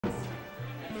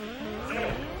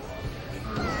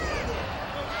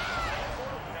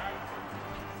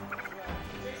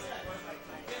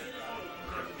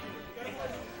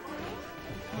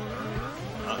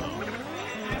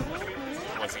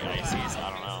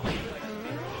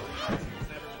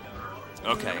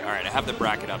Okay, all right. I have the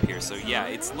bracket up here. So yeah,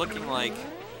 it's looking like.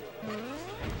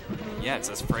 Yeah, it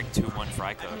says Frig 2-1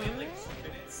 Frycook.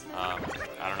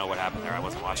 I don't know what happened there. I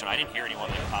wasn't watching. I didn't hear anyone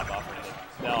like pop off or anything.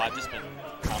 No, I've just been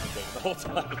commentating the whole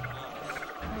time.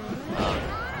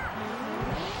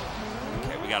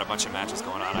 Okay, we got a bunch of matches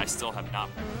going on. I still have not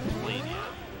played yet.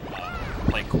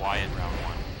 Played quiet round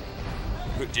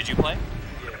 1. Did you play?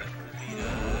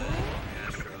 Yeah.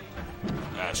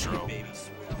 Astro.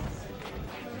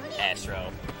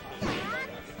 Astro.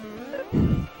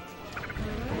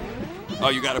 Oh,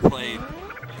 you got to play.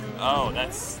 Oh,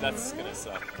 that's gonna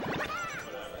suck.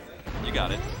 You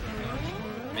got it.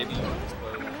 Maybe you can just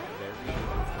play very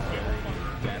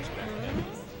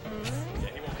yeah,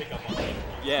 he won't pick up on that.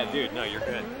 Yeah, dude. No, you're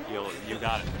good. You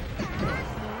got it.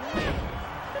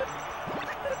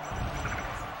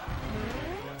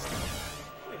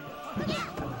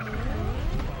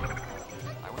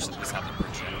 I wish that this had been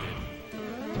projected.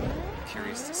 I'm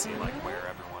curious to see like where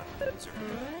everyone is.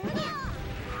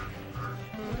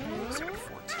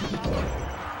 14.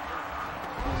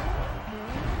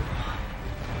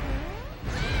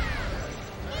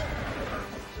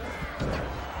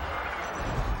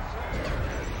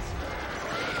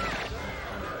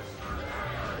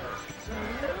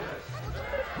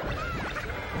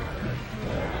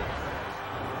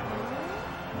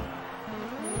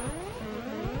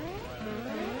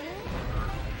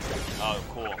 Oh,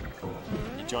 cool.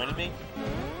 You joining me?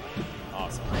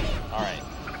 Awesome. All right.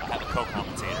 I have a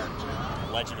co-commentator,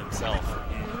 legend himself.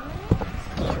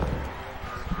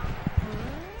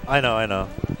 I know.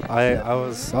 I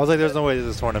was like, there's no way this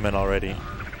is a tournament already.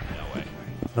 No way.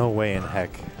 No way in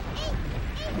heck.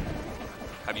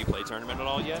 Have you played tournament at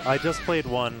all yet? I just played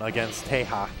one against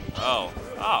Teja. Oh,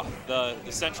 the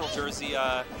Central Jersey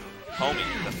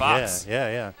homie, the Fox.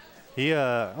 Yeah. He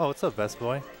oh, what's up, best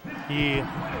boy? He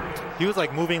was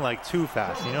like moving like too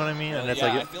fast, you know what I mean? And it's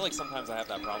yeah, like I feel like sometimes I have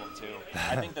that problem too.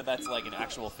 I think that that's like an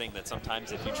actual thing that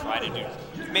sometimes if you try to do,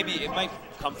 maybe it might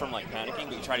come from like panicking,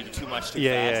 but you try to do too much too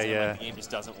fast, and like, the game just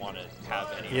doesn't want to have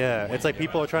any. Yeah, it's like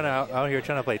people are trying to out here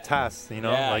trying to play tasks, you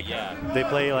know? Yeah, like yeah. They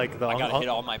play like the I gotta hit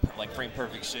all my like frame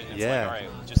perfect shit. It's yeah. Like, all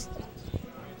right, just.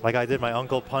 Like I did my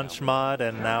Uncle Punch mod,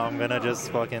 and now I'm gonna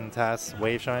just fucking task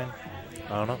Wave Shine.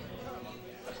 I don't know.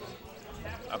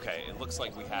 Okay, it looks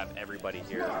like we have everybody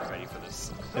here ready for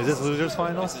this. Is this losers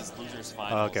finals? This is losers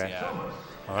finals. Okay. Yeah.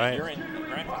 All right. You're in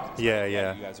grand finals. Yeah.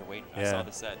 You guys are waiting. I saw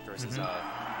the set versus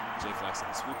JFlex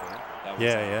and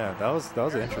TheSwooper. That was, that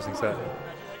was an interesting set.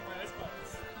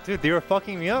 Dude, they were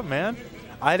fucking me up, man.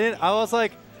 I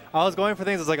was going for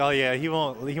things. It's like, oh yeah, he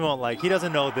won't like, he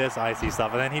doesn't know this IC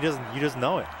stuff, and then you just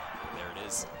know it. There it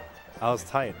is. I was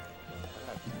tight.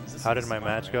 How did my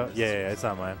match go? Yeah, it's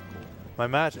not mine. My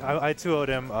match, I 2-0'd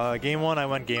him. Game 1, I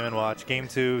went Game & Watch. Game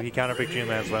 2, he counterpicked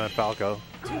Dreamland, so I went Falco.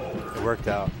 It worked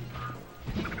out.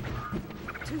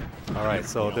 All right,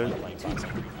 so there's.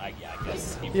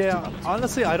 Yeah,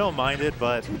 honestly, I don't mind it,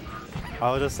 but I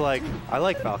was just like, I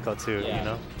like Falco too, you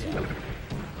know. Yeah.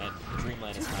 And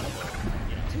Dreamland is kind of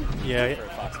a, yeah.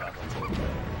 Fox Falco too.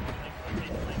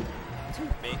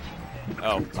 Me?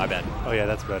 Oh, my bad. Oh yeah,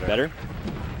 that's better. Better?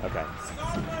 Okay.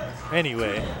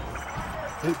 Anyway.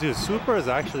 Dude, Swooper is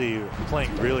actually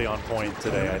playing really on point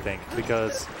today, I think,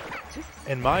 because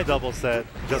in my double set,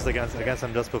 just against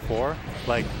him just before,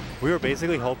 like, we were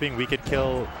basically hoping we could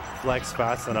kill Flex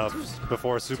fast enough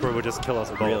before Swooper would just kill us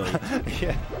both. Really?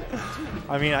 Yeah.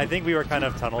 I mean, I think we were kind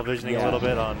of tunnel visioning a little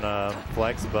bit on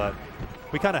Flex, but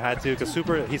we kind of had to, because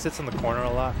Swooper, he sits in the corner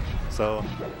a lot, so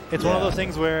it's one of those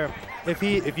things where if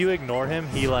you ignore him,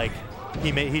 he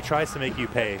tries to make you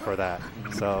pay for that.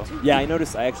 So yeah, I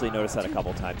actually noticed that a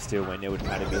couple times too, when it would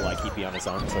kind of be like he'd be on his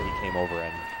own, so he came over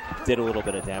and did a little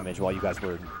bit of damage while you guys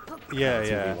were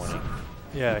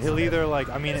yeah, he'll either like,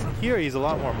 I mean, here he's a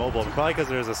lot more mobile, probably because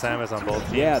there's a Samus on both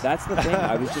teams. Yeah, that's the thing.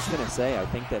 I was just gonna say, I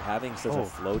think that having such a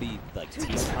floaty like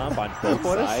team comp on both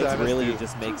sides really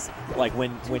just makes, like,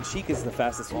 when Sheik is the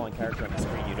fastest falling character on the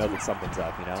screen, you know that something's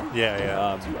up, you know.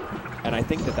 Yeah. And I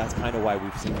think that that's kind of why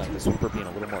we've seen like the Swooper being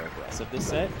a little more aggressive this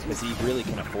set, because he really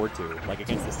can afford to, like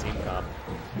against this team comp.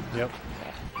 Yep.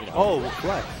 You know. Oh,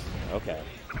 Flex. Okay.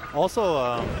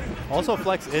 Also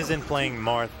Flex isn't playing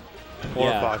Marth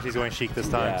or Fox. He's going Sheik this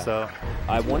time, so.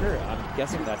 I wonder, I'm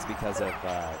guessing that's because of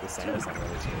the Samus on the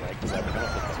other team, right? Because I don't think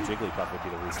that Jigglypuff would be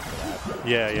the reason for that.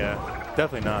 Yeah.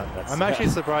 Definitely not. I'm actually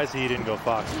surprised he didn't go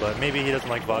Fox, but maybe he doesn't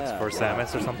like Fox for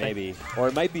Samus or something. Maybe. Or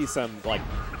it might be some, like,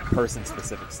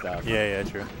 person-specific stuff. Yeah,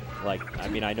 true. Like, I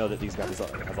mean, I know that these guys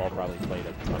have all probably played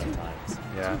a ton of times.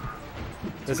 Yeah.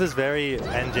 This is very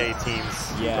NJ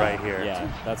teams right here.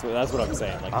 Yeah, that's what I'm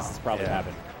saying. Like, this has probably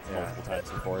happened. multiple times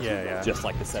before. Yeah. Just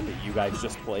like the set that you guys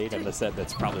just played and the set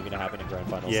that's probably going to happen in Grand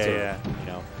Finals too. Yeah. You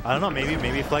know. I don't know.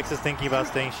 Maybe Flex is thinking about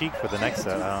staying Sheik for the next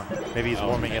set. I don't know. Maybe he's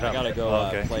warming it up. I gotta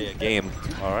go play a game.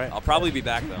 All right. I'll probably be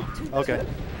back though. Okay.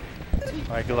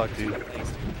 All right. Good luck, dude.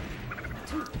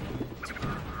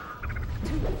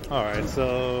 All right.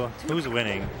 So who's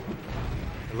winning?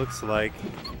 It looks like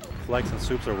Flex and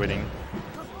Soups are winning.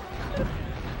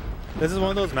 This is one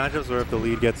of those matchups where if the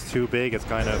lead gets too big, it's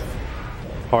kind of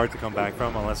hard to come back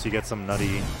from unless you get some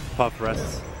nutty puff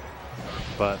rests.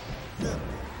 But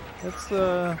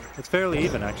it's fairly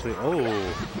even actually.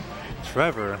 Oh,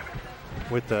 Trevor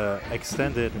with the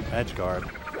extended edge guard.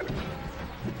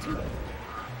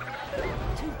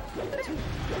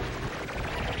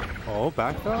 Oh,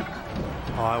 back throw?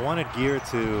 Oh, I wanted Gear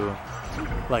to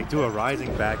like do a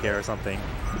rising back air or something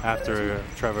after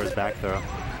Trevor's back throw.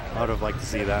 I would have liked to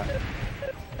see that.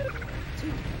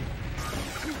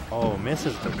 Oh,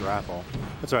 misses the grapple.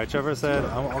 That's right. Trevor said,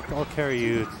 "I'll carry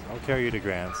you. I'll carry you to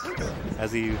Grands,"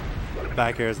 as he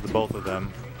back airs the both of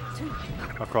them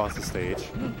across the stage.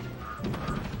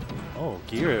 Oh,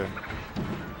 Gear.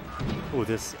 Oh,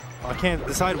 this. I can't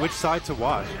decide which side to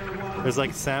watch. There's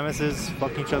like Samus's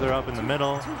fucking each other up in the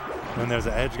middle, and then there's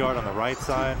an edge guard on the right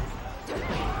side.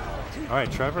 All right,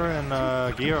 Trevor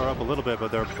and Gear are up a little bit,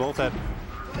 but they're both at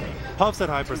Puff's at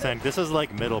high percent. This is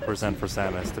like middle percent for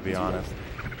Samus, to be honest.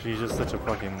 She's just such a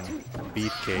fucking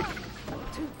beefcake.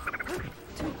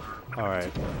 All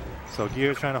right, so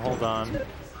Gear's trying to hold on.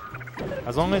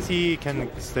 As long as he can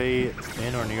stay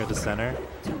in or near the center,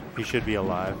 he should be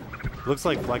alive. Looks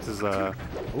like Flex is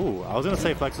ooh, I was gonna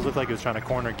say Flex looked like he was trying to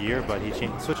corner Gear, but he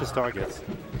switches targets.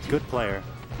 Good player.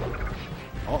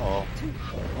 Uh-oh.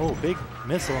 Oh, big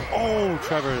missile. Oh,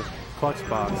 Trevor, clutch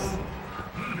box.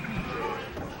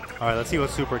 All right, let's see what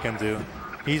Super can do.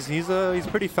 He's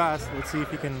pretty fast. Let's see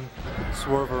if he can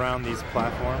swerve around these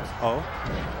platforms. Oh,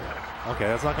 okay,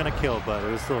 that's not gonna kill, but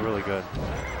it was still really good.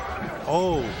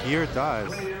 Oh, Gear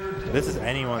dies. This is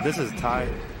anyone. This is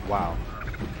tied. Wow.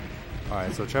 All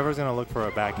right, so Trevor's gonna look for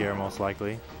a back air most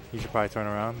likely. He should probably turn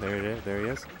around. There it is. There he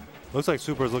is. Looks like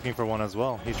Super's looking for one as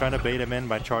well. He's trying to bait him in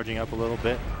by charging up a little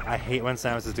bit. I hate when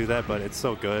Samus do that, but it's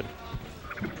so good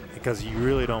because you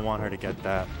really don't want her to get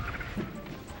that.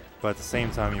 But at the same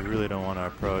time, you really don't want to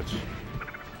approach.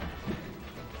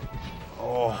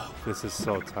 Oh, this is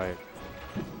so tight.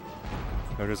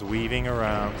 They're just weaving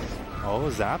around. Oh,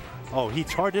 zap. Oh, he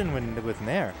charged in with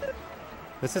Nair.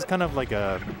 This is kind of like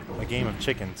a game of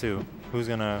chicken, too. Who's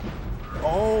gonna...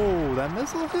 Oh, that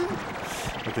missile hit?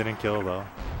 It didn't kill, though.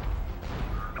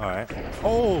 Alright.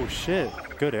 Oh, shit.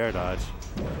 Good air dodge.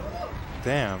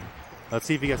 Damn. Let's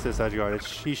see if he gets this edge guard.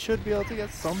 He should be able to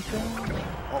get something.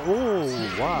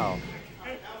 Oh, wow.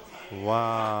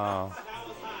 Wow.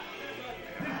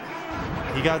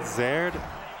 He got zared,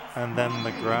 and then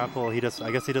the grapple, I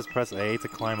guess he just pressed A to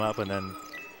climb up and then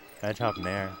edge hop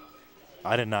Nair.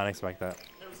 I did not expect that.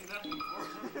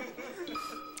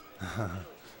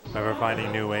 Never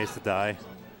finding new ways to die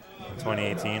in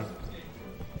 2018.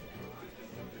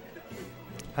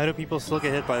 How do people still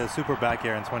get hit by the super back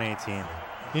air in 2018?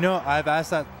 You know, I've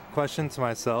asked that question to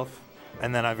myself,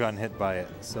 and then I've gotten hit by it.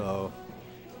 So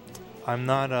I'm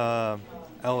not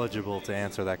eligible to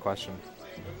answer that question.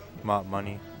 Mop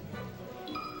money.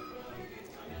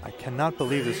 I cannot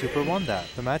believe the Super won that.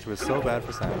 The match was so bad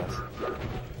for Samus.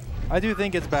 I do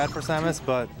think it's bad for Samus,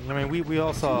 but I mean,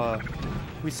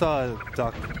 we saw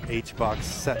Duck H-Box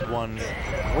set one.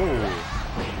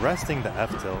 Oh, resting the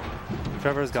F tilt.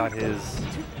 Trevor's got his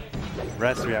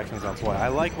rest reactions on point. I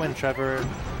like when Trevor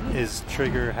is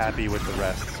trigger happy with the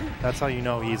rests. That's how you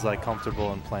know he's like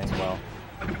comfortable and playing well.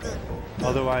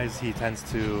 Otherwise, he tends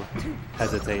to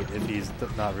hesitate if he's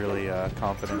not really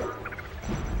confident.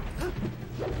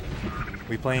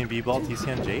 We playing B-Ball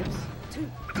TCN Japes?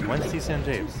 When's TCN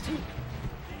Japes?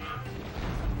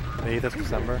 The 8th of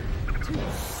December?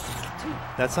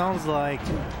 That sounds like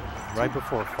right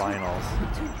before finals.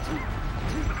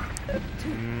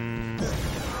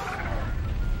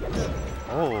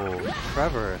 Oh,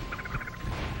 Trevor.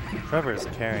 Trevor's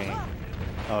carrying.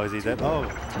 Oh, is he dead? Oh,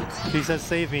 he says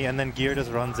save me, and then Gear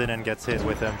just runs in and gets hit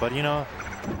with him. But you know,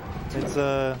 it's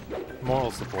a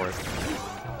moral support.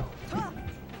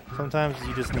 Sometimes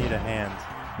you just need a hand.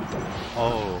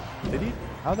 Oh, did he?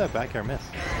 How'd that back air miss?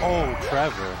 Oh,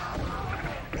 Trevor.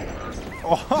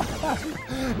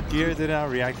 Oh, Gear did not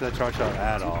react to that charge shot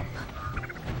at all.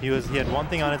 He had one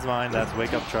thing on his mind, that's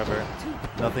wake up Trevor.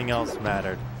 Nothing else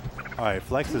mattered. Alright,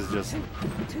 Flex is just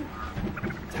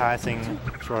tassing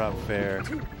short out fair.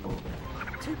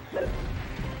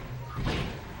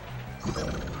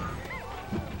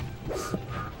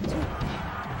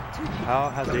 how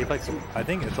has JFlex... I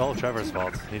think it's all Trevor's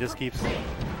fault. He just keeps...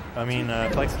 I mean,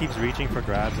 Flex keeps reaching for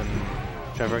grabs and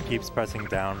Trevor keeps pressing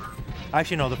down.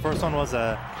 Actually, no, the first one was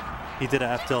he did an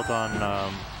F tilt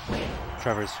on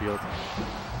Trevor's shield.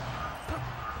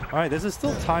 Alright, this is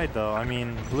still tied though. I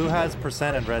mean, blue has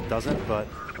percent and red doesn't, but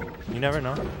you never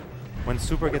know. When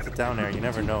Super gets it down there, you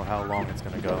never know how long it's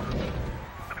going to go.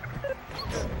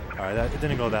 Alright, it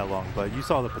didn't go that long, but you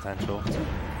saw the potential.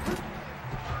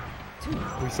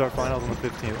 We start finals on the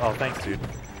 15th. Oh, thanks, dude.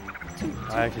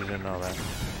 I actually didn't know that.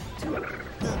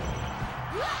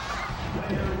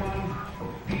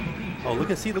 Oh,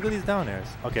 look at these down airs.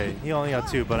 Okay, he only got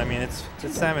 2, but I mean, it's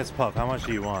Samus Puff. How much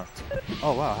do you want?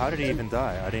 Oh, wow, how did he even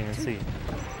die? I didn't even see.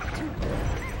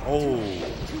 Oh,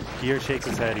 Gear shakes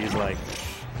his head. He's like,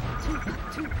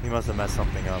 he must have messed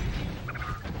something up.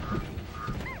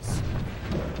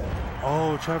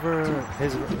 Oh, Trevor,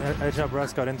 his edge up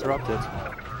rest got interrupted.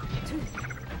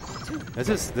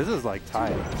 This is like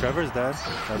tied. Trevor's dead.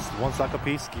 That's 1 stock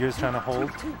apiece. Gear's trying to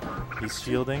hold. He's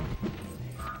shielding.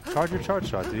 Charge your charge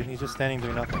shot, dude. He's just standing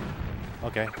doing nothing.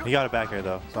 Okay, he got it back here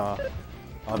though, so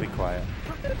I'll be quiet.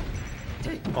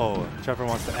 Oh, Trevor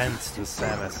wants to end the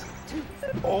Samus.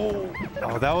 Oh,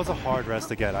 that was a hard rest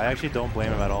to get. I actually don't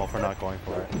blame him at all for not going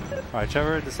for it. Alright,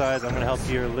 Trevor decides I'm gonna help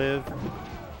Gear live.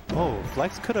 Oh,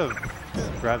 Flex could have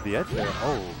grabbed the edge there.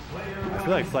 Oh, I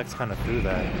feel like Flex kind of threw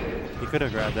that. He could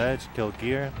have grabbed the edge, killed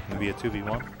Gear, and be a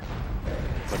 2v1.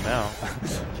 But now,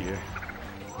 Gear.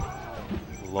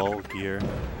 Lol, Gear.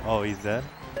 Oh, he's dead?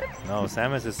 No,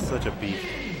 Samus is such a beast.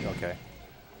 Okay.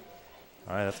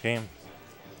 Alright, that's game.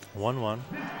 1-1.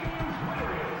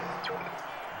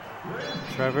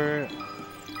 Trevor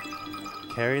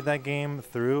carried that game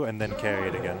through and then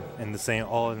carried again.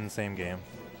 All in the same game.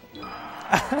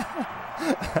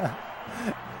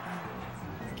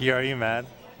 Gear, are you mad?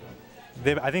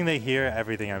 I think they hear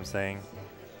everything I'm saying.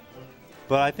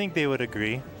 But I think they would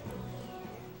agree.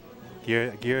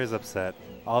 Gear is upset.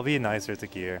 I'll be nicer to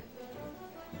Gear.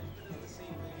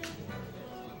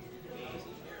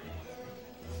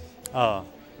 Oh.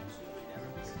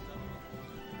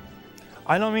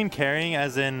 I don't mean carrying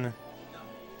as in...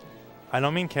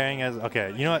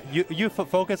 Okay, you know what? You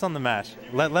focus on the match.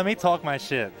 Let me talk my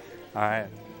shit. Alright.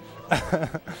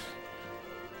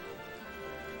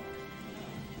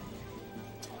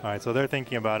 Alright, so they're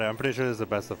thinking about it. I'm pretty sure this is the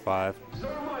best of 5.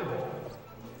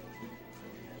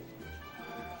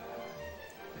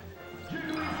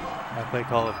 I play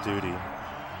Call of Duty.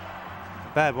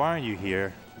 Bad, why aren't you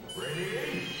here?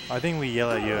 I think we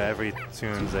yell at you every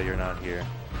tunes that you're not here.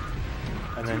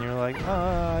 And then you're like,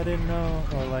 I didn't know,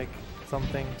 or like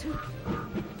something.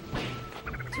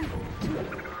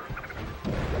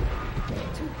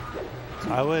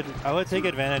 I would take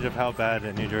advantage of how bad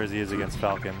New Jersey is against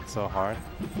Falcon so hard.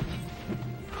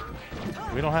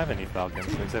 We don't have any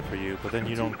Falcons except for you, but then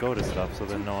you don't go to stuff, so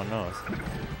then no one knows.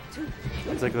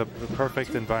 It's like the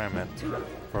perfect environment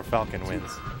for Falcon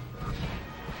wins.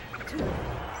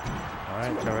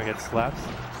 Alright, Trevor gets slapped.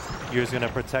 Gear's gonna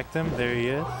protect him. There he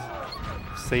is.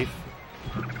 Safe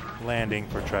landing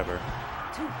for Trevor.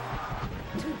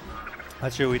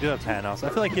 That's true, we do have Thanos. I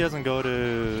feel like he doesn't go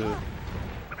to...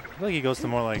 I feel like he goes to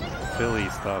more like Philly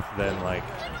stuff than like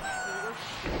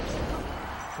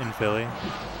in Philly.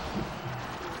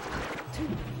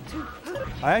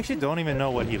 I actually don't even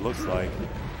know what he looks like.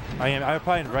 I mean, I would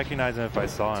probably recognize him if I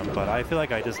saw him, but I feel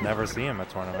like I just never see him at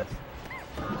tournaments.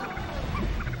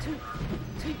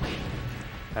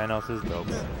 Thanos is dope.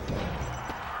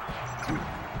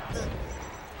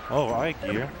 Oh, alright,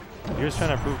 Gear. Gear's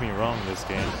trying to prove me wrong this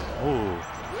game. Oh,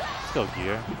 let's go,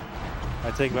 Gear.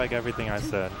 I take back everything I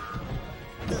said.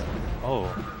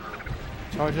 Oh,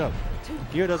 charge up.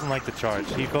 Gear doesn't like to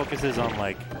charge. He focuses on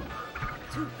like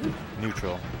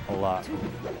neutral a lot.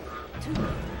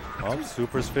 Oh,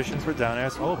 Super's fishing for down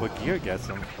airs. Oh, but Gear gets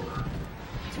him.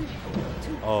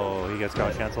 Oh, he gets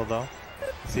crouch cancelled though.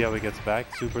 See how he gets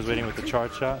back. Super's waiting with the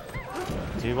charge shot.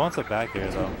 He wants a back air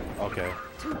though. Okay.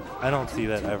 I don't see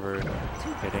that ever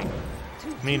hitting.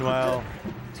 Meanwhile,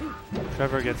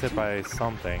 Trevor gets hit by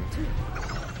something.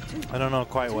 I don't know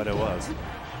quite what it was.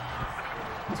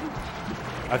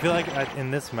 I feel like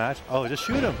in this match... Oh, just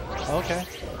shoot him. Okay.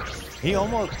 He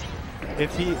almost...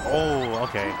 If he... Oh,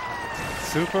 okay.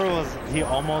 Super was... He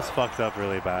almost fucked up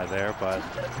really bad there, but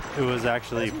it was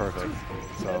actually perfect.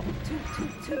 So,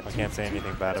 I can't say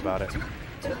anything bad about it.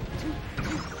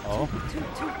 Oh.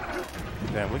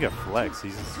 Damn, look at Flex.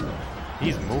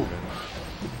 He's moving.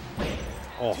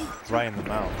 Oh, right in the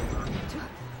mouth.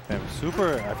 Damn,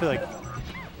 Super...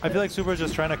 I feel like Super's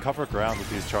just trying to cover ground with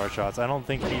these charge shots. I don't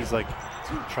think he's like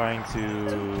trying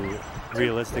to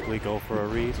realistically go for a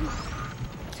read.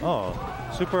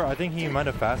 Oh, Super, I think he might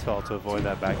have fast fell to avoid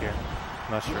that back air.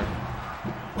 Not sure.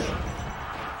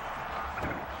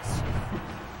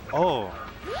 Oh.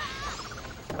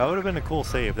 That would have been a cool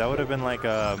save. That would have been like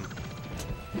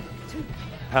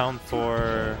pound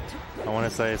for, I want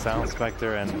to say, Sound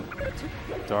Spectre and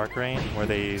Dark Rain, where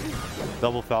they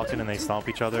double Falcon and they stomp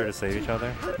each other to save each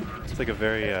other. It's like a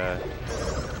very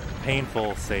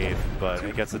painful save, but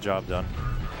it gets the job done.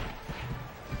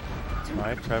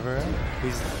 Alright, Trevor.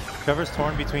 Trevor's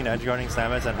torn between edge guarding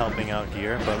Samus and helping out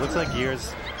Gear, but it looks like Gear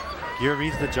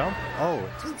reads the jump. Oh,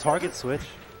 target switch.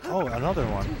 Oh, another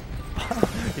one.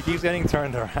 He keeps getting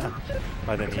turned around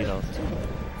by the needles.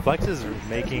 Flex is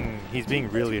he's being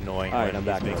really annoying. Alright, I'm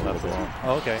back being left alone.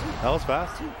 Oh, okay. That was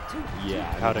fast? Yeah.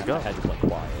 How'd it go? I had to play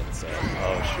quiet, so.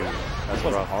 Oh, shoot. That's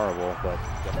wasn't rough. horrible, but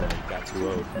definitely got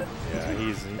 2-0'd. Yeah,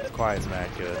 he's quiet's mad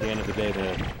good. At the end of the day,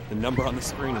 the number on the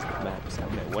screen is what matters.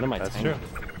 Okay, what am I That's tanking?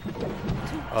 true.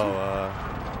 Oh,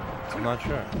 I'm not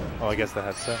sure. Oh, I guess the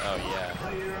headset. Oh,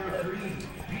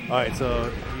 yeah. Alright,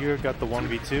 so you got the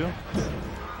 1v2.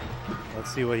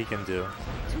 Let's see what he can do.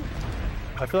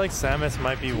 I feel like Samus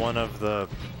might be one of the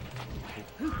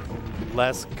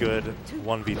less good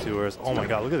 1v2ers. Oh my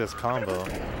god, look at this combo.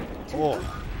 Oh.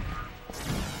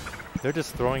 They're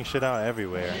just throwing shit out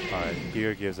everywhere. Alright,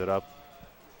 Gear gives it up.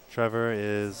 Trevor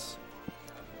is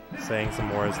saying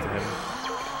some words to him.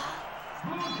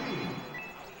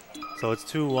 So it's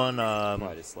 2-1.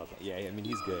 I just slept. Yeah, I mean,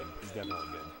 he's good. He's definitely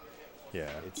good. Yeah.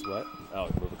 It's what? Oh,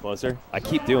 move it closer? I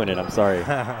keep doing it, I'm sorry.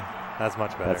 That's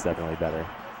much better. That's definitely better.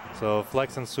 So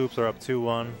Flex and Swoops are up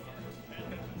 2-1.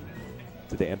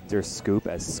 Did they enter Scoop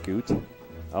as Scoot?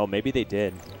 Oh, maybe they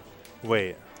did.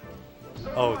 Wait.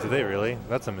 Oh, did they really?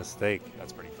 That's a mistake.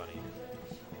 That's pretty funny.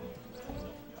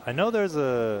 I know there's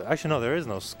a... Actually, no, there is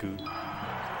no Scoot.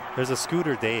 There's a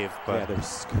Scooter Dave, but... Yeah, there's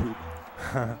Scoot.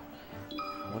 I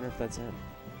wonder if that's him.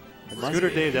 Scooter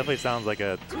Dave definitely sounds like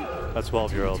a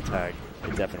 12-year-old tag.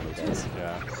 It definitely does.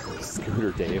 Yeah.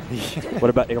 Scooter Dave. What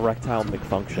about Erectile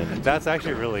McFunction? That's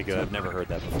actually really good. I've never heard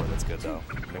that before. That's good, though.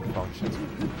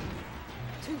 McFunction.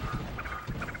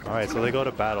 Alright, so they go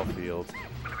to Battlefield.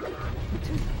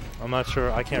 I'm not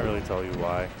sure. I can't really tell you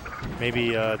why.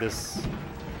 Maybe this...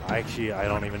 Actually, I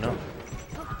don't even know.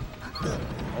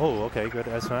 Oh, okay, good.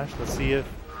 S smash. Let's see if...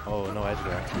 Oh, no edge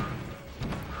there.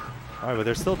 Alright, but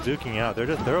they're still duking out.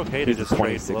 They're okay to just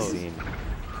trade blows. 2016.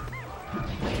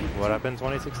 What happened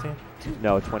 2016?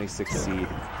 No, 26 seed.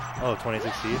 Oh,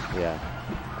 26 seed? Yeah.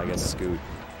 I guess Scoot.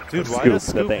 Dude, why does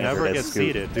Scoop never get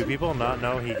seeded? Do people not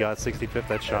know he got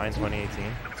 65th at Shine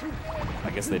 2018?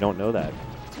 I guess they don't know that.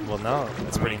 Well, no.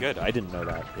 That's pretty good. I didn't know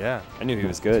that. Yeah. I knew he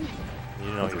was good. You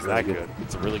didn't know he was that good.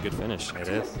 It's a really good finish. It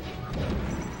is.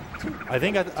 I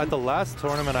think at the last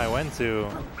tournament I went to,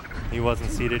 he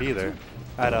wasn't seeded either.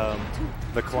 At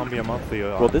the Columbia Monthly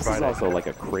on Well, this Friday. is also like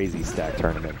a crazy stack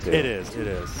tournament, too. It is.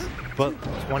 But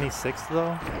 26th,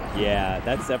 though? Yeah,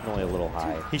 that's definitely a little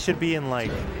high. He should be in,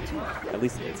 like... At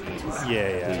least it's Yeah,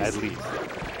 at least.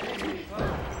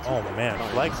 Oh, man.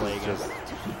 Flex is just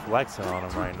flexing on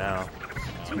him right now.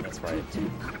 That's right.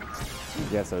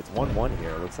 Yeah, so it's 1-1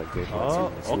 here. It looks like JFlex.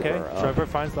 Oh, okay. Trevor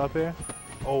finds the up air.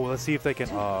 Oh, let's see if they can...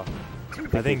 I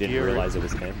think they didn't realize it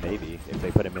was him, maybe, if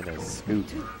they put him in as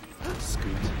Scoot.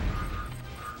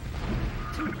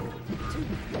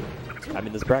 I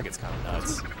mean, this bracket's kind of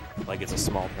nuts. Like, it's a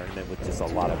small tournament with just a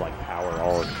lot of, like, power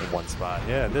all in one spot.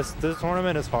 Yeah, this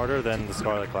tournament is harder than the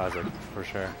Scarlet Classic, for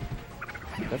sure.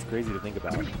 That's crazy to think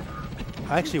about.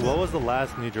 Actually, what was the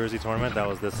last New Jersey tournament that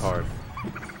was this hard?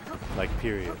 Like,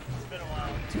 period.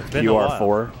 It's been a while.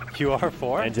 QR4.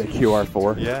 QR4? NJ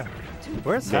QR4. Yeah.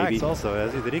 Where's Hax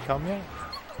also? Did he come yet?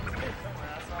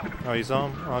 Oh, you saw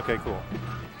him? Oh, okay, cool.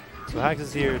 So Hax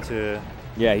is here to...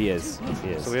 Yeah, he is.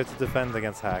 He is. So we have to defend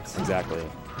against Hax. Exactly.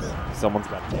 Someone's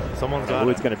got to. Someone's got to. Who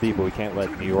it's going to be, but we can't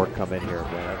let New York come in here.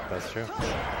 That's true.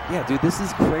 Yeah, dude, this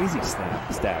is crazy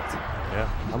stacked. Yeah.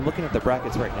 I'm looking at the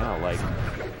brackets right now, like...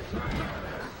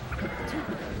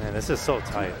 Man, this is so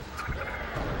tight.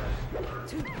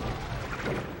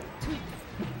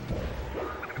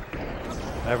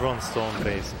 Everyone's stone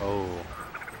face. Oh.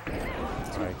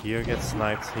 Alright, Gear gets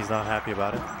sniped. He's not happy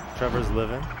about it. Trevor's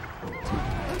living.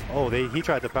 Oh, he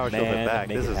tried to power shield it back.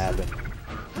 This is.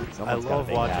 I love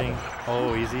watching.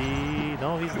 Oh, easy.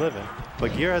 No, he's living.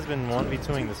 But Gear has been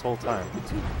 1v2ing this whole time.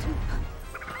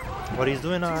 But he's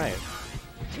doing alright.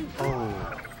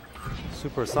 Oh.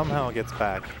 Super somehow gets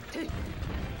back.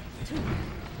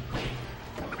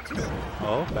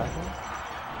 Oh, back one.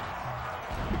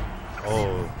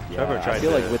 Oh, Yeah, Trevor tried I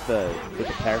feel to... like with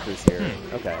the characters here,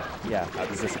 okay, yeah, I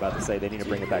was just about to say they need to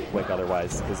bring it back quick,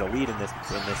 otherwise, because a lead in this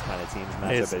kind of team's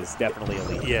matchup is definitely a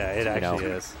lead. Yeah, it actually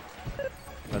is.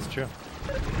 That's true.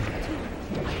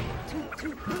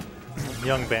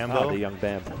 Young Bam, though. Oh, the young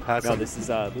Bam. No, this is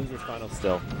losers final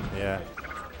still. Yeah.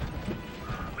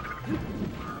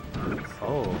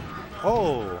 Oh.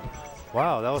 Oh!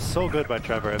 Wow, that was so good by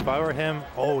Trevor. If I were him,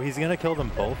 oh, he's gonna kill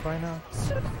them both right now?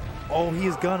 Oh,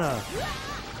 he's gonna.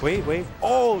 Wait, wait.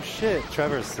 Oh, shit.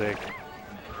 Trevor's sick.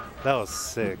 That was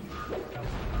sick.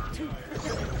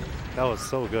 That was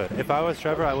so good. If I was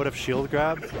Trevor, I would have shield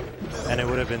grabbed, and it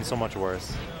would have been so much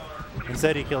worse.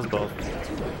 Instead, he kills both.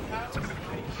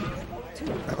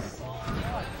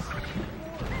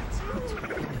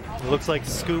 It looks like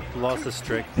Scoop lost a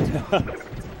streak.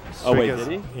 Oh, wait, did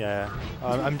he? Yeah.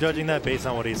 I'm judging that based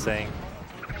on what he's saying.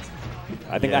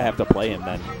 I think I have to play him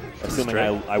then, assuming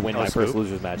I win my first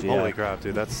losers match. Yeah. Holy crap,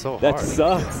 dude, that's so hard. That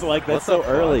sucks. Like, that's so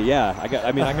early. Yeah, I got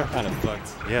kind of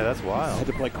fucked. Yeah, that's wild. I had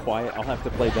to play quiet. I'll have to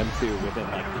play them too within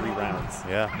like 3 rounds.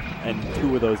 Yeah. And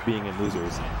 2 of those being in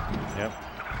losers. Yep.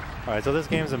 All right, so this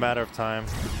game's a matter of time.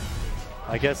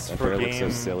 I guess for a game... It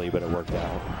looks so silly, but it worked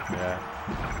out. Yeah.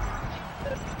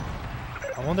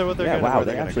 I wonder what they're going to do. Wow,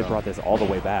 they actually brought this all the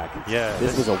way back. Yeah.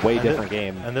 This was a way different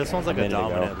game. And this one's like a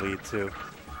dominant lead, too.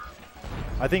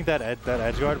 I think that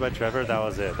edge guard by Trevor, that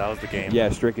was it. That was the game. Yeah,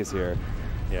 Strick is here.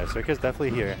 Yeah, Strick is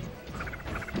definitely here.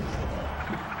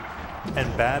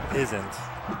 And Bab isn't.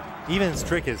 Even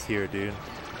Strick is here, dude.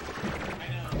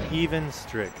 Even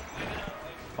Strick.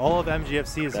 All of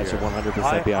MGFC is That's here.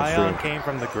 100% be on Ion stream. came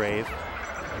from the grave,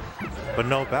 but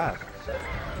no Bab.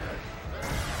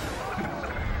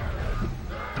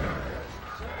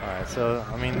 Alright, so,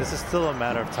 I mean, this is still a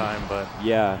matter of time, but...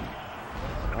 Yeah.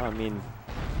 Well, I mean...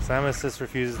 Samus just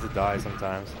refuses to die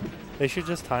sometimes. They should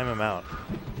just time him out.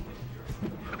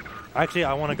 Actually,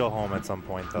 I want to go home at some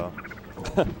point, though.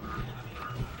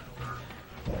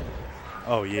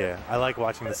 Oh, yeah. I like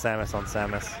watching the Samus on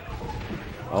Samus.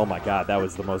 Oh, my God. That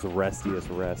was the most restiest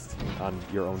rest on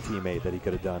your own teammate that he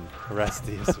could have done.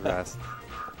 Restiest rest.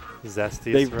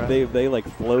 Zestiest rest? They, like,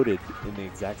 floated in the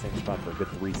exact same spot for a good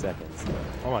 3 seconds.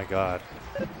 Oh, my God.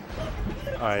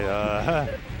 All right,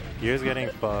 Gear's getting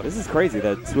fucked. This is crazy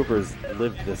that Swoopers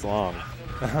lived this long.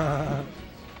 Yeah,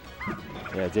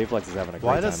 JFlex is having a great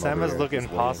time. Why does Samus look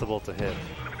impossible to hit?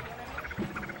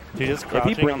 He just if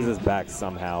he brings us back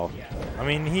somehow. I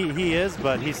mean, he is,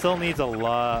 but he still needs a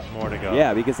lot more to go.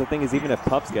 Yeah, because the thing is, even if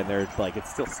Pups get there, like,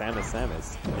 it's still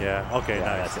Samus. Yeah, okay,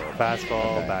 yeah, nice.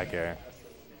 Fastball, okay. Back air.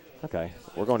 Okay,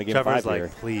 we're going to game Trevor's 5 like,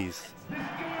 here. Please.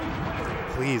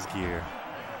 Please, Gear.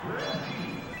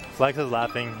 Flex is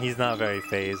laughing. He's not very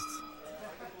phased.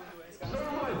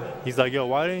 He's like, yo,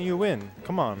 why didn't you win?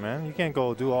 Come on, man. You can't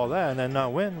go do all that and then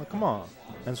not win. Come on.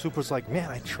 And Super's like,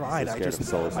 man, I tried. I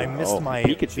missed my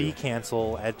B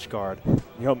cancel edge guard.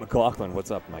 Yo, McLaughlin, what's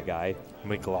up, my guy?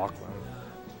 McLaughlin.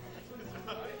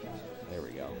 There we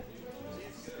go.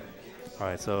 All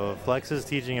right, so Flex is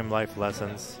teaching him life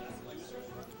lessons.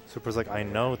 Super's like, I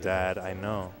know, Dad. I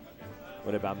know.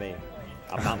 What about me?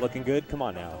 I'm not looking good? Come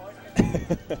on now.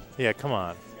 Yeah, come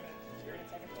on.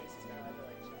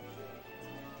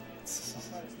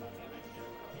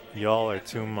 Y'all are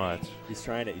too much. He's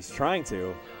trying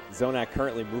to. Zonak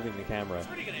currently moving the camera.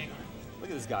 Look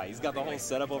at this guy. He's got the whole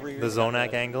setup over here. The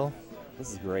Zonak angle.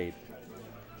 This is great.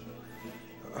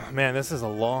 Man, this is a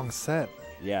long set.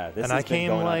 Yeah, this and has I came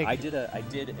going like on. I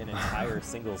did an entire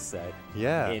singles set.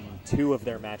 Yeah. In 2 of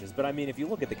their matches. But I mean, if you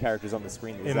look at the characters on the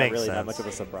screen, is that really that much of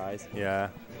a surprise? Yeah.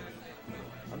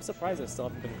 I'm surprised I still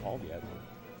haven't been called yet.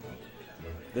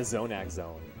 The Zonak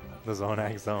zone. The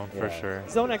Zonak zone, for sure.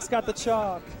 Zonak's got the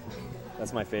chalk.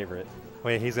 That's my favorite.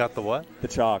 Wait, he's got the what? The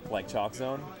chalk, like chalk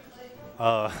zone.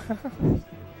 I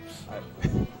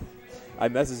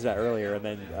messaged that earlier, and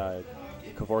then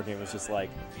Kevorkian was just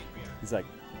like, he's like,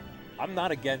 I'm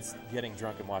not against getting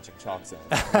drunk and watching Chalk Zone.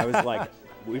 I was like,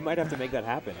 we might have to make that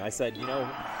happen. I said, you know,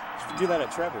 do that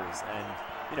at Trevor's and,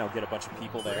 you know, get a bunch of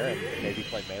people there and maybe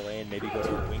play Melee and maybe go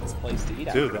to a Wings place to eat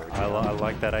afterwards. Dude, afterwards. I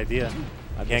like that idea.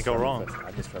 I can't go wrong.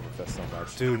 I miss Trevor Fest so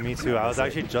much. Dude, me too. I was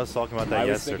actually just talking about that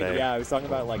yesterday. I was talking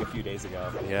about it like a few days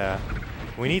ago. Yeah.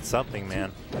 We need something,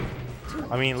 man.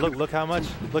 I mean, look how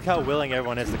willing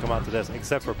everyone is to come out to this,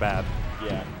 except for Bab.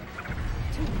 Yeah.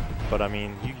 But I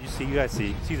mean, you guys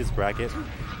see this bracket?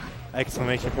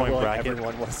 Exclamation point bracket.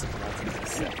 Everyone wants to come out to this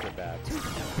except for Bab.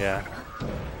 Yeah.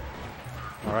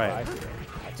 All right. I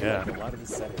feel like a lot of this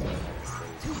set is on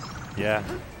the stage. Yeah.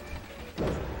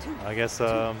 I guess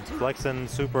Flex and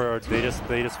Super, they just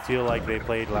feel like they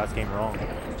played last game wrong.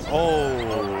 Oh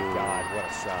my God, what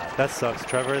a shot! That sucks.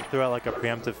 Trevor threw out like a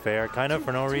preemptive fair, kind of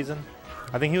for no reason.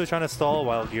 I think he was trying to stall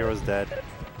while Gear was dead,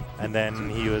 and then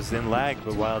he was in lag,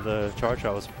 but while the charge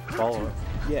shot was following.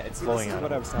 Yeah, this is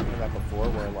what I was talking about before,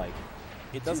 where like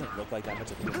it doesn't look like that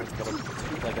much of a difference, but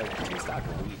like a 2-stock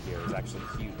lead here is actually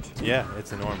huge. Yeah,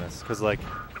 it's enormous because like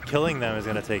killing them is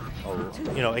gonna take,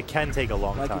 it can take a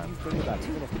long time. Like if you think about it,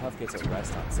 even if Puff gets a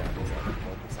rest on Samuels, like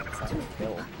 4% silent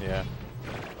kill. Yeah.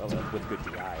 With good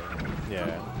DI.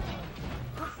 Yeah.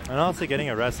 And honestly, getting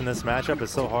a rest in this matchup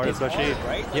is so hard, it's especially hard,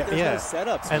 right? Like, yeah. No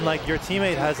setups, and like your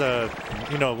teammate has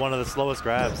one of the slowest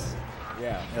grabs.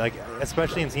 Yeah. Like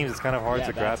especially in teams, it's kind of hard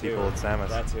to grab people with Samus.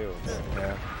 That too.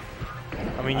 Yeah.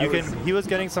 I mean, he was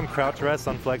getting some crouch rest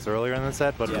on Flex earlier in the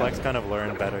set, but Flex kind of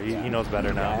learned better. He knows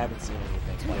better now. I haven't seen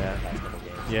anything like that in the past couple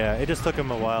games. Yeah, it just took him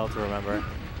a while to remember.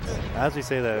 As we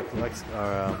say that, Flex,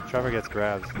 Trevor gets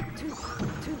grabs.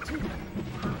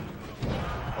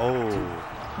 Oh.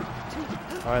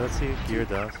 All right, let's see what Gear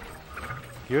does.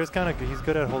 Gear's he's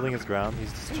good at holding his ground.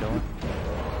 He's just chilling.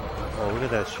 Oh, look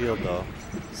at that shield though.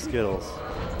 Skittles.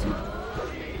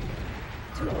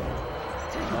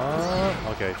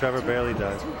 Okay, Trevor barely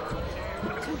does.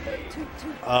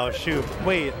 Oh shoot!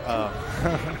 Wait. The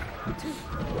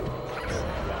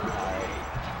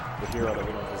hero that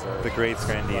we don't deserve. The great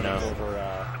Scrandino. Over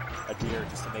a deer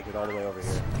just to make it all the way over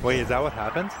here. Wait, is that what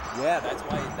happened? Yeah,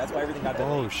 that's why everything got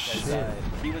delayed. Oh shit!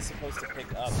 He was supposed to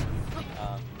pick up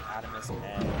Atomsk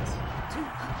and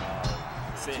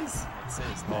Sizz.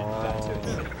 Then got to hit a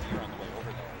deer on the way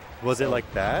over there. Was it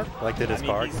like that? Like did his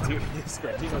car?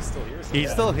 Scrandino's still here. So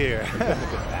he's still here. He couldn't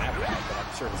have been that bad, but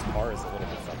I'm sure his car is a little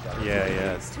bit fucked up.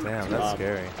 Yeah. Damn, that's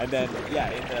scary. And then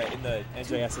in the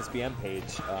NJSSBM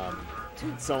page.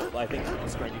 So I think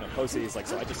Scrandino posted, he's like,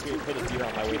 so I just hit a deer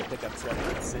on my way to pick up Trevor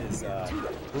and Sizz. Who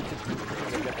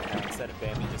could get the now instead of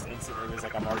Bambi? Just instantly was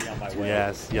like, I'm already on my way.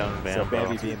 Yes, young Bambi. So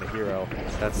Bambi being the hero.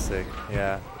 That's sick.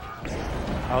 Yeah.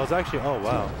 I was actually. Oh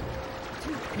wow.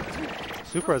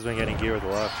 Super has been getting Gear with a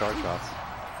lot of charge shots.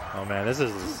 Oh man, this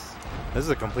is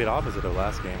a complete opposite of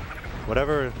last game.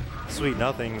 Whatever sweet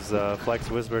nothings Flex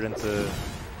whispered into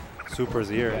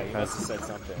Super's ear. Yeah, he must have said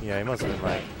something. Yeah, he must have been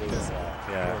like,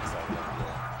 yeah.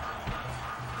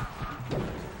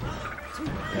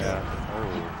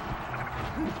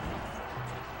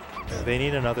 Oh. They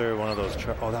need another one of those.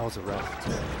 Oh, that was a rest.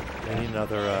 They need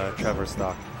another Trevor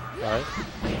stock. All right.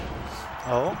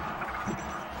 Oh,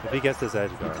 if he gets this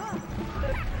edge guard,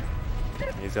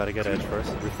 he's got to get edge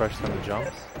first. Refresh some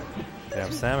jumps. Damn,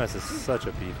 Samus is such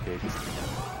a beefcake.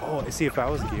 Oh, see, if I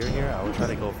was Gear here, I would try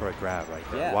to go for a grab right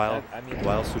there. Yeah,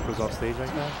 while Super's off stage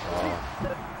like that.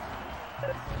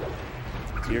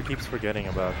 Oh. Gear keeps forgetting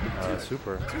about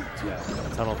Super. Yeah,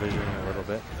 tunnel vision a little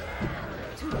bit.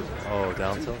 Oh,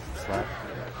 down tilt, slap.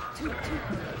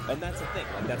 And that's the thing,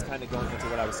 like that's kind of going into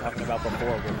what I was talking about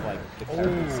before with like the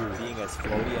characters being as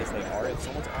floaty as they are. If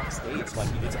someone's off stage, like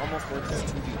it's almost worth just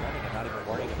 2v running and not even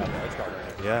worrying about the edge guard or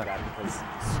anything like that, because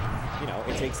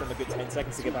it takes them a good 10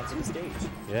 seconds to get back to the stage.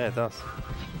 Yeah, it does.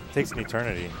 It takes an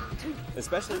eternity.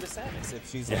 Especially with Samus, if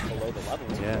she's like below the level.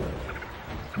 Yeah.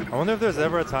 I wonder if there's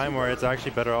ever a time where it's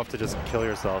actually better off to just kill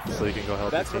yourself so you can go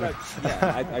help your team.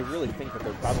 I really think that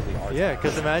there probably are. Yeah,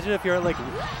 because imagine if you're like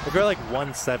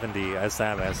 170 as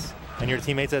Samus and your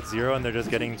teammate's at 0 and they're just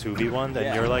getting 2v1,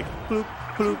 then you're like bloop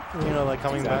bloop, like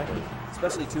coming back.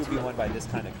 Especially 2v1 by this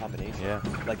kind of combination. Yeah.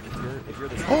 Like if you're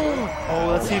this. Oh,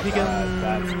 let's see if he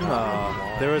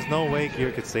can. There was no way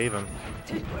Gear could save him.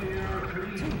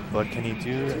 But can he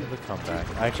do the comeback?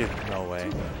 Actually, no way.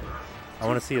 I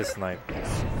want to see a snipe.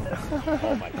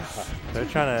 Oh my god. They're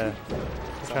trying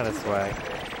to swag.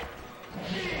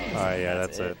 Alright, yeah,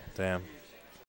 that's it. Damn.